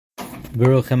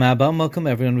Baruch Haba, welcome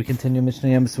everyone. We continue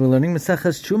Mishnah Yom. So we're learning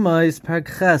Maseches Chumais, Parag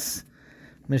Ches,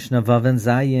 Mishnah Vav and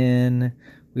Zayin.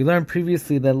 We learned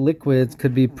previously that liquids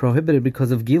could be prohibited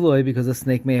because of Giloi, because a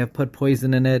snake may have put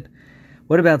poison in it.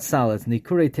 What about solids?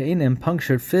 Nikure Te'inim,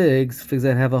 punctured figs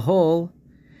that have a hole,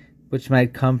 which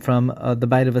might come from the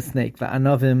bite of a snake.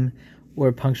 Va'anovim,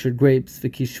 or punctured grapes.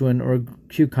 V'kishuin, or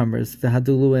cucumbers.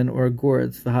 V'haduluin, or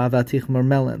gourds. V'ha'avatichim, or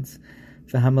melons.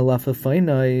 V'hamalafa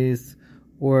fainois,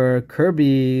 or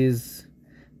kirbies.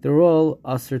 They're all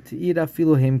asr to eat.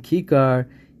 Afiluhim kikar,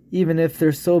 even if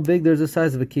they're so big, there's the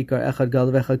size of a kikar. Echad gal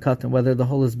v'echad katan, whether the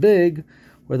hole is big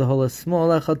or the hole is small.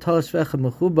 Echad talish v'echad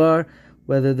mechubar,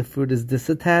 whether the fruit is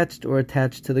disattached or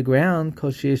attached to the ground.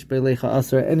 Kol sheish beilecha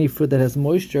asr, any fruit that has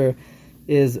moisture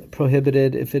is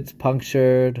prohibited if it's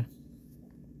punctured.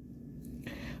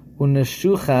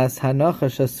 Uneshuchas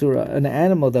hanachash asura, an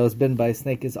animal that was bitten by a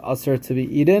snake is asr to be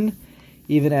eaten,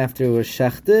 even after it was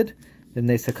shechted,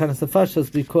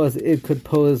 because it could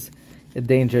pose a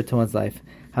danger to one's life.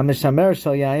 Wine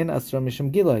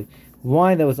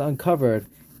that was uncovered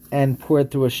and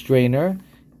poured through a strainer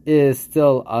is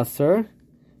still asr,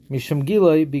 mishum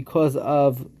giloi, because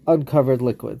of uncovered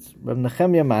liquids. Reb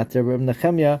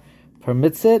Nechemya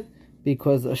permits it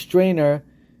because a strainer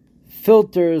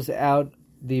filters out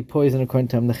the poison according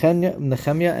to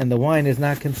Nechemya, and the wine is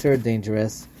not considered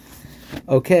dangerous.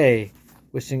 Okay.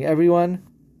 Wishing everyone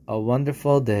a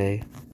wonderful day.